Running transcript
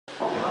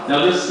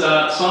Now this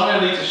song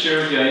I'd like to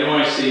share with you, I know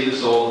I say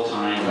this all the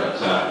time,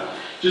 but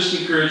just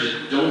encourage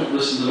you, don't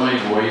listen to my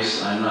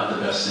voice. I'm not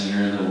the best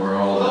singer in the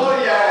world.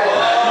 Oh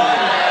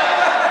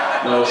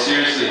yeah! No,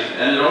 seriously.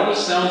 And it always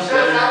sounds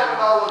better.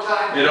 All the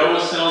time. It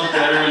always sounds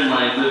better in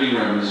my living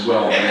room as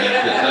well than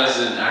it does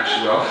in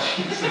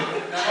actuality.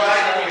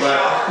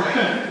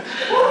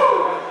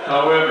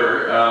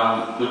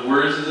 However, the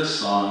words of this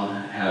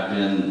song have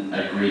been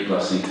a great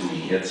blessing to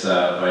me. It's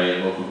by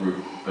a local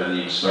group by the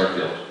name of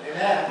Starfield.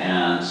 Amen.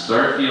 And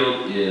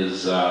Starfield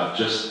is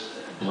just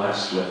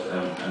blessed with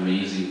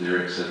amazing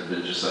lyrics that have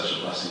been just such a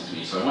blessing to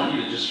me. So I want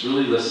you to just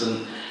really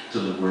listen to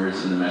the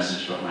words and the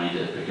message behind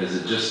it, because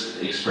it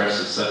just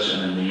expresses such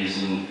an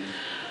amazing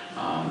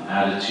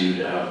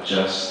attitude of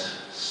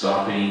just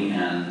stopping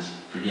and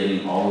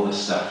forgetting all of the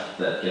stuff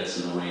that gets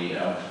in the way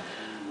of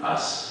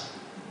us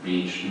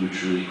being who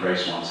truly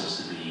Christ wants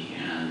us to be.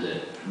 And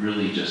it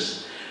really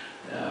just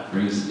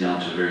brings it down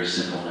to a very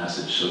simple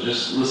message. So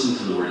just listen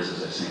to the words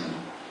as I sing them.